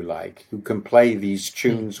entrepreneur, if you like, who can play these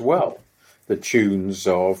tunes well. The tunes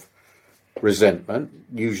of resentment,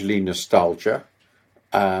 usually nostalgia,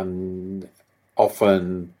 often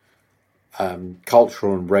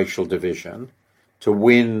cultural and racial division, to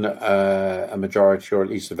win a majority or at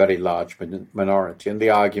least a very large minority. And the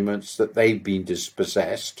arguments that they've been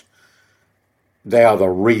dispossessed, they are the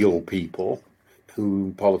real people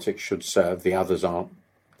who politics should serve, the others aren't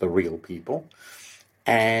the real people.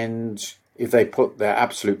 And if they put their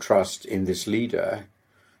absolute trust in this leader,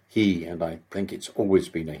 he, and I think it's always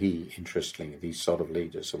been a he, interestingly, these sort of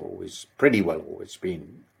leaders have always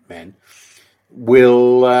been men,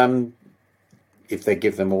 will, if they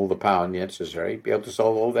give them all the power necessary, be able to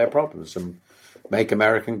solve all their problems and make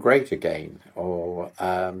America great again, or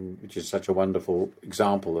which is such a wonderful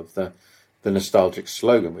example of the nostalgic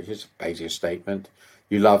slogan, which is basically a statement,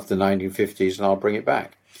 you love the 1950s and I'll bring it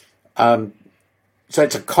back. So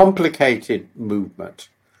it's a complicated movement,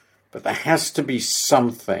 but there has to be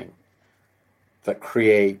something that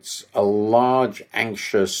creates a large,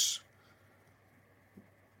 anxious,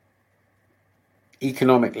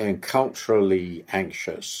 economically and culturally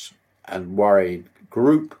anxious and worried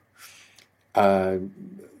group in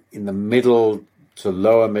the middle to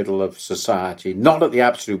lower middle of society, not at the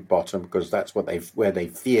absolute bottom, because that's where they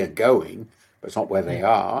fear going, but it's not where they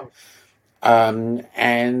are.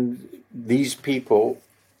 And these people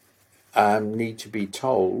need to be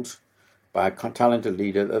told by a talented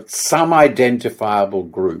leader that some identifiable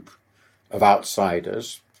group of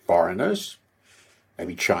outsiders, foreigners,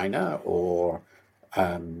 maybe China or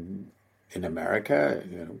in America,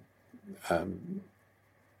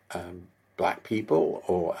 black people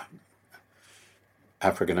or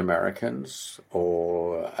African Americans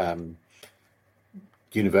or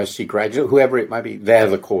university graduate, whoever it might be, they're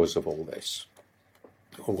the cause of all this,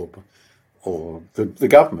 or the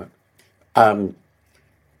government.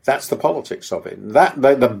 That's the politics of it.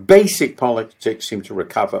 The basic politics seem to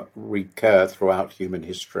recur throughout human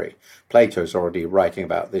history. Plato's already writing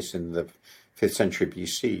about this in the 5th century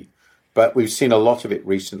BC, but we've seen a lot of it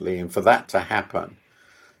recently. And for that to happen,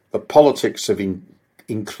 the politics of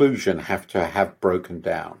inclusion have to have broken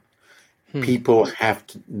down. People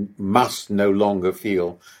must no longer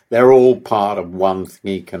feel they're all part of one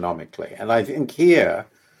thing economically. And I think here,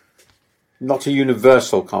 not a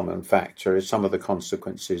universal common factor is some of the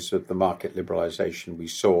consequences of the market liberalization we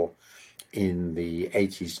saw in the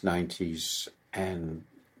 80s, 90s, and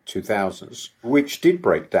 2000s, which did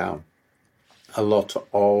break down a lot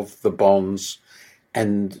of the bonds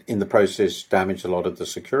and in the process damaged a lot of the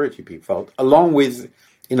security people felt, along with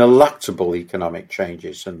ineluctable economic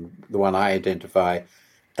changes. And the one I identify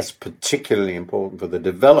as particularly important for the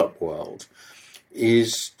developed world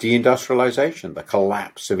is deindustrialization, the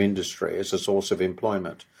collapse of industry as a source of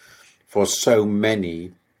employment for so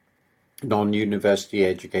many non-university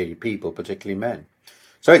educated people, particularly men.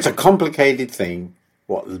 So it's a complicated thing.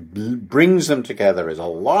 What brings them together is a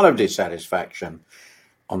lot of dissatisfaction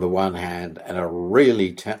on the one hand and a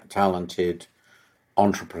really talented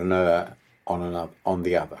entrepreneur on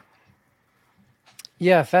the other.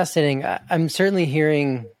 Yeah, fascinating. I'm certainly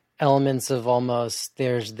hearing elements of almost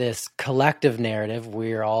there's this collective narrative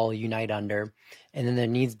we're all unite under, and then there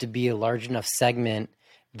needs to be a large enough segment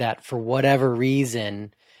that for whatever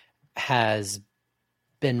reason has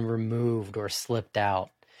been removed or slipped out.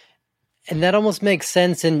 And that almost makes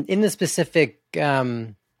sense in the specific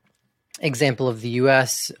example of the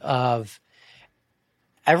US of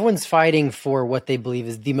everyone's fighting for what they believe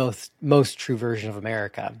is the most true version of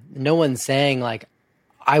America. No one's saying like,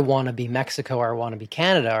 I want to be Mexico or I want to be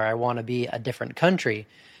Canada or I want to be a different country.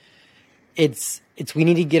 It's we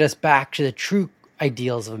need to get us back to the true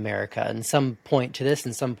ideals of America and some point to this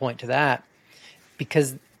and some point to that,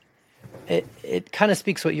 because it kind of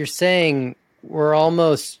speaks what you're saying. We're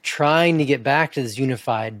almost trying to get back to this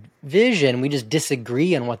unified vision. We just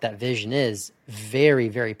disagree on what that vision is very,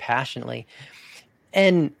 very passionately.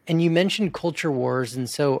 And you mentioned culture wars. And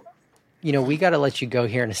so, we got to let you go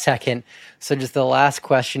here in a second. So just the last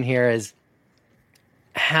question here is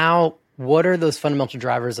what are those fundamental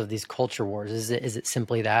drivers of these culture wars? Is it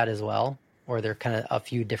simply that as well? Or are there kind of a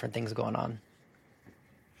few different things going on?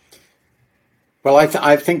 Well, I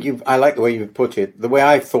think I like the way you put it. The way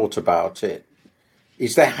I thought about it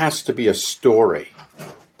is there has to be a story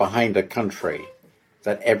behind a country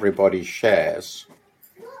that everybody shares.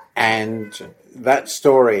 And that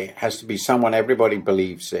story has to be someone everybody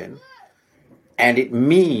believes in. And it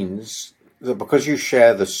means that because you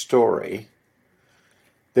share the story,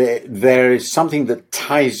 there is something that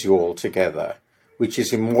ties you all together, which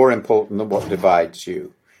is more important than what divides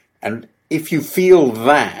you. And if you feel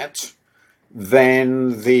that,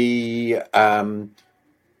 then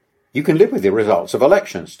you can live with the results of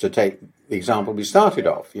elections. To take the example we started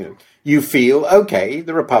off, you feel, okay,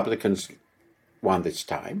 the Republicans won this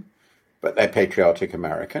time, but they're patriotic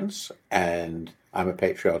Americans, and I'm a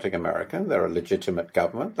patriotic American. They're a legitimate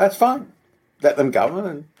government. That's fine. Let them govern,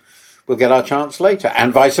 and we'll get our chance later,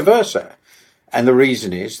 and vice versa. And the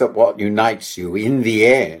reason is that what unites you in the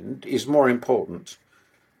end is more important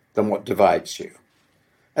than what divides you.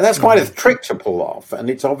 And that's quite a trick to pull off, and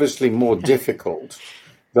it's obviously more difficult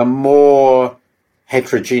the more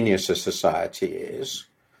heterogeneous a society is.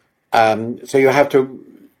 So you have to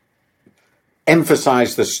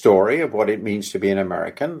emphasize the story of what it means to be an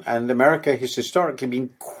American. And America has historically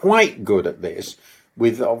been quite good at this,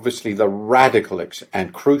 with obviously the radical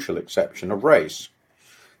and crucial exception of race.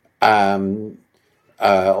 Although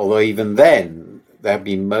even then, there have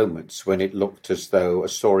been moments when it looked as though a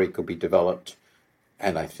story could be developed.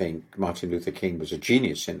 And I think Martin Luther King was a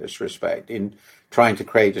genius in this respect, in trying to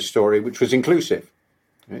create a story which was inclusive,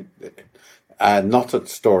 right? Not a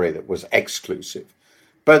story that was exclusive.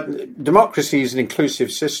 But democracy is an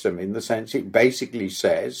inclusive system in the sense it basically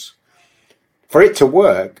says, for it to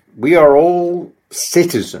work, we are all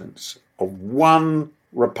citizens of one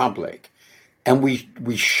republic, and we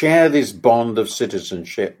share this bond of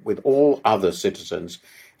citizenship with all other citizens,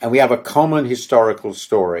 and we have a common historical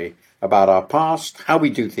story about our past, how we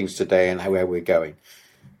do things today, and where we're going.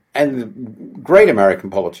 And great American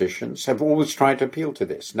politicians have always tried to appeal to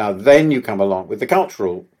this. Now, then you come along with the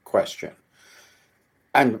cultural question.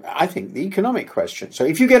 And I think the economic question. So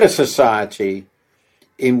if you get a society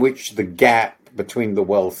in which the gap between the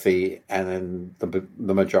wealthy and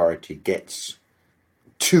the majority gets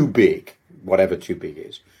too big, whatever too big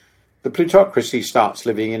is, the plutocracy starts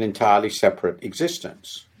living an entirely separate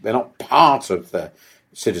existence. They're not part of the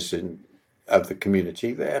citizen of the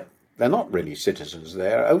community. They're not really citizens.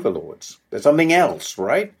 They're overlords. They're something else,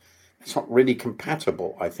 right? It's not really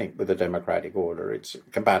compatible, I think, with the democratic order. It's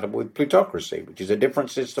compatible with plutocracy, which is a different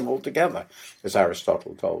system altogether, as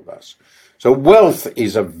Aristotle told us. So wealth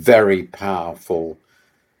is a very powerful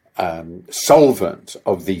solvent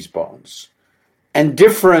of these bonds. And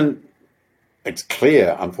different, it's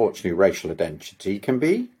clear, unfortunately, racial identity can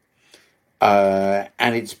be.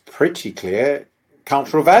 And it's pretty clear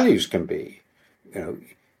cultural values can be.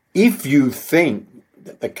 If you think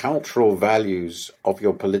that the cultural values of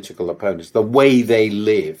your political opponents, the way they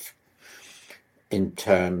live in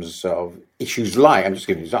terms of issues like, I'm just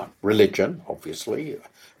giving you an example, religion, obviously,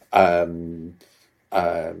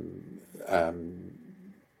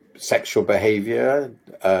 sexual behavior,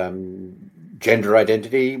 gender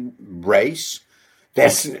identity, race.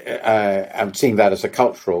 I'm seeing that as a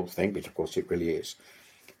cultural thing, which of course it really is.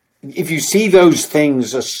 If you see those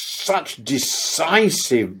things as such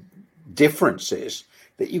decisive differences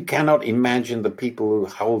that you cannot imagine the people who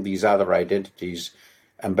hold these other identities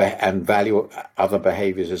and value other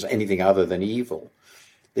behaviors as anything other than evil,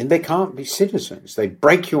 then they can't be citizens. They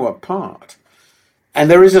break you apart. And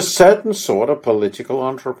there is a certain sort of political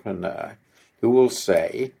entrepreneur who will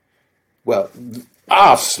say, well,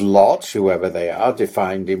 us lot, whoever they are,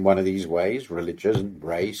 defined in one of these ways, religion,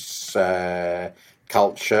 race,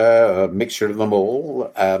 culture, a mixture of them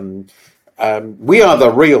all. We are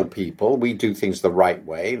the real people. We do things the right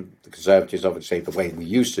way. The Conservatives obviously the way we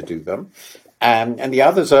used to do them. And the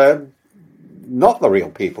others are not the real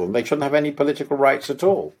people. They shouldn't have any political rights at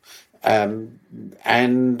all.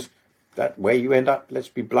 And that way you end up, let's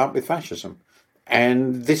be blunt, with fascism.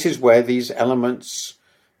 And this is where these elements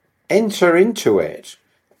enter into it.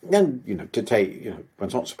 And,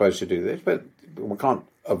 one's not supposed to do this, but we can't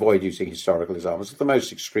avoid using historical examples. The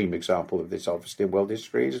most extreme example of this, obviously, in world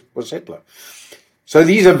history was Hitler. So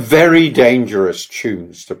these are very dangerous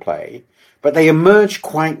tunes to play, but they emerge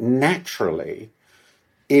quite naturally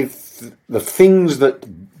if the things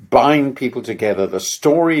that bind people together, the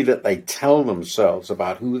story that they tell themselves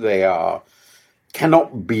about who they are,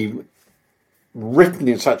 cannot be written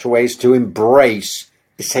in such a way as to embrace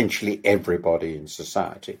essentially everybody in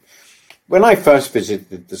society. When I first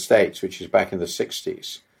visited the States, which is back in the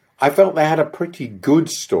 60s, I felt they had a pretty good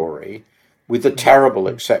story with the terrible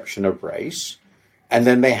exception of race. And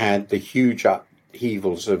then they had the huge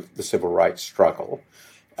upheavals of the civil rights struggle.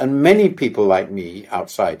 And many people like me,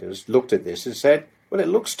 outsiders, looked at this and said, well, it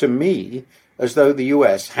looks to me as though the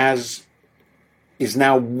US is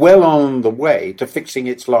now well on the way to fixing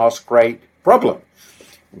its last great problem.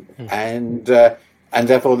 And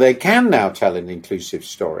therefore, they can now tell an inclusive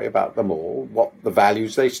story about them all, what the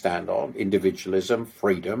values they stand on, individualism,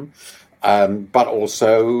 freedom, but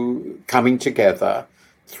also coming together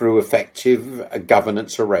through effective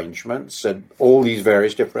governance arrangements at all these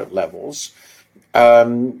various different levels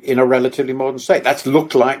in a relatively modern state. That's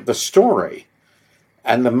looked like the story.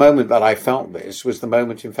 And the moment that I felt this was the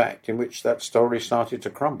moment, in fact, in which that story started to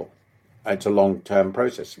crumble. It's a long-term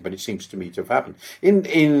process, but it seems to me to have happened.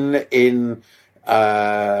 In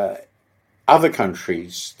other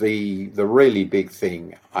countries, the really big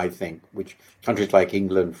thing, I think, which countries like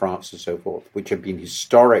England, France, and so forth, which have been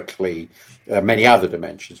historically, many other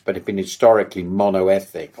dimensions, but have been historically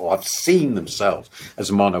monoethnic, or have seen themselves as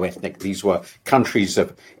monoethnic. These were countries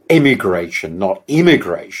of emigration, not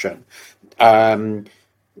immigration.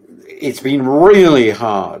 It's been really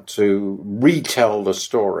hard to retell the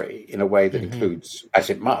story in a way that includes, as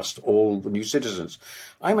it must, all the new citizens.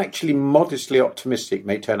 I'm actually modestly optimistic,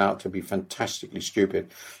 may turn out to be fantastically stupid,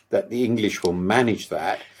 that the English will manage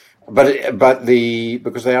that. But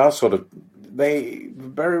because they are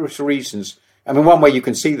various reasons. I mean, one way you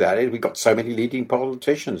can see that is we've got so many leading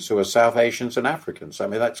politicians who are South Asians and Africans. I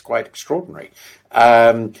mean, that's quite extraordinary.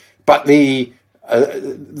 But the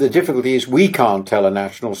difficulty is we can't tell a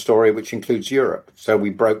national story which includes Europe. So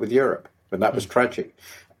we broke with Europe, and that was tragic.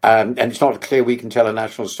 And it's not clear we can tell a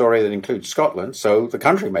national story that includes Scotland, so the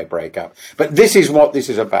country may break up. But this is what this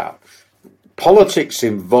is about. Politics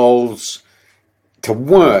involves, to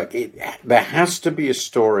work, there has to be a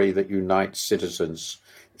story that unites citizens.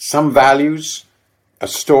 Some values, a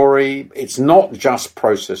story. It's not just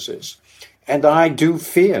processes. And I do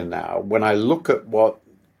fear now, when I look at what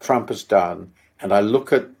Trump has done, and I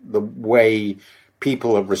look at the way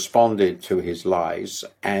people have responded to his lies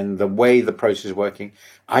and the way the process is working,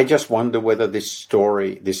 I just wonder whether this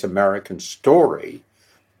story, this American story,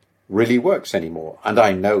 really works anymore. And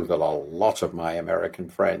I know that a lot of my American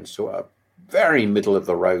friends who are very middle of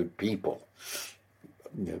the road people,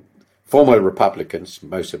 former Republicans,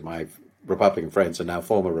 most of my Republican friends are now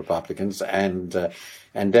former Republicans and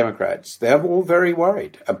Democrats. They're all very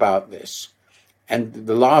worried about this. And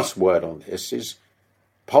the last word on this is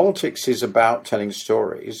politics is about telling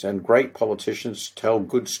stories, and great politicians tell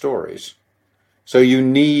good stories. So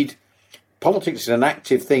politics is an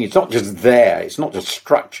active thing. It's not just there. It's not just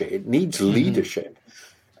structure. It needs leadership.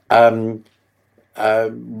 One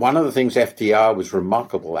of the things FDR was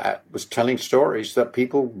remarkable at was telling stories that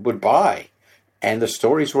people would buy. And the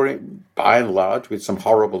stories were, by and large, with some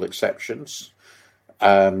horrible exceptions,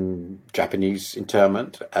 Japanese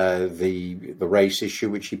internment, the race issue,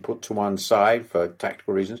 which he put to one side for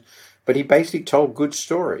tactical reasons. But he basically told good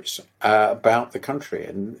stories about the country.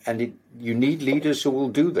 And you need leaders who will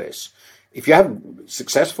do this. If you have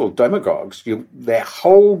successful demagogues, their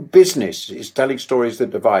whole business is telling stories that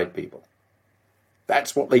divide people.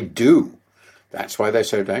 That's what they do. That's why they're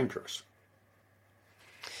so dangerous.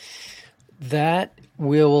 That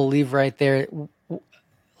we'll leave right there.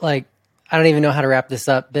 Like, I don't even know how to wrap this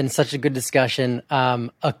up. Been such a good discussion.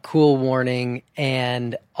 A cool warning.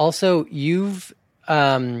 And also, you've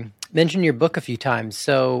mentioned your book a few times.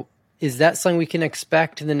 So is that something we can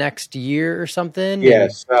expect in the next year or something?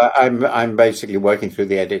 Yes, I'm basically working through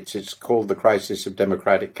the edits. It's called The Crisis of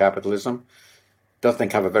Democratic Capitalism.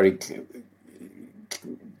 Doesn't have a very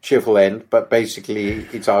cheerful end, but basically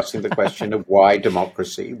it's asking the question of why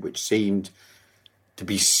democracy, which seemed to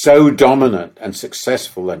be so dominant and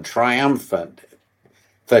successful and triumphant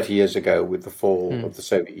 30 years ago with the fall of the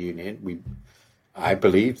Soviet Union, I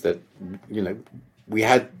believe that, we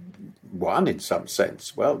had won in some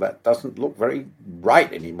sense. Well, that doesn't look very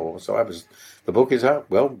right anymore. So the book is out.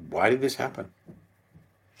 Well, why did this happen?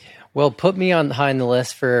 Well, put me on high on the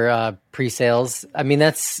list for pre-sales. I mean,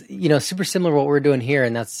 that's, super similar to what we're doing here.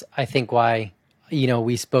 And that's, I think, why,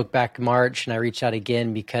 we spoke back in March and I reached out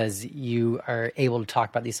again, because you are able to talk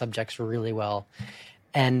about these subjects really well.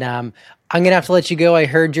 And I'm going to have to let you go. I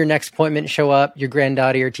heard your next appointment show up. Your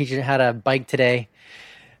granddaughter, you're teaching how to bike today.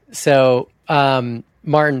 So,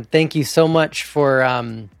 Martin, thank you so much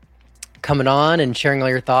for coming on and sharing all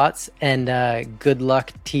your thoughts, and good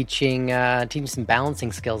luck teaching some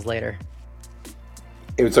balancing skills later.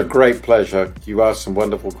 It was a great pleasure. You asked some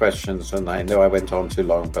wonderful questions, and I know I went on too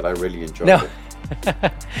long, but I really enjoyed it.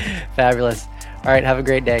 Fabulous. All right, have a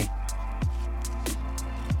great day.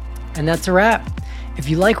 And that's a wrap. If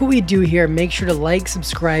you like what we do here, make sure to like,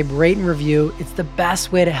 subscribe, rate, and review. It's the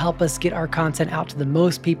best way to help us get our content out to the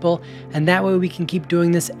most people, and that way we can keep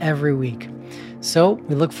doing this every week. So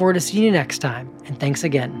we look forward to seeing you next time, and thanks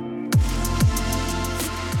again.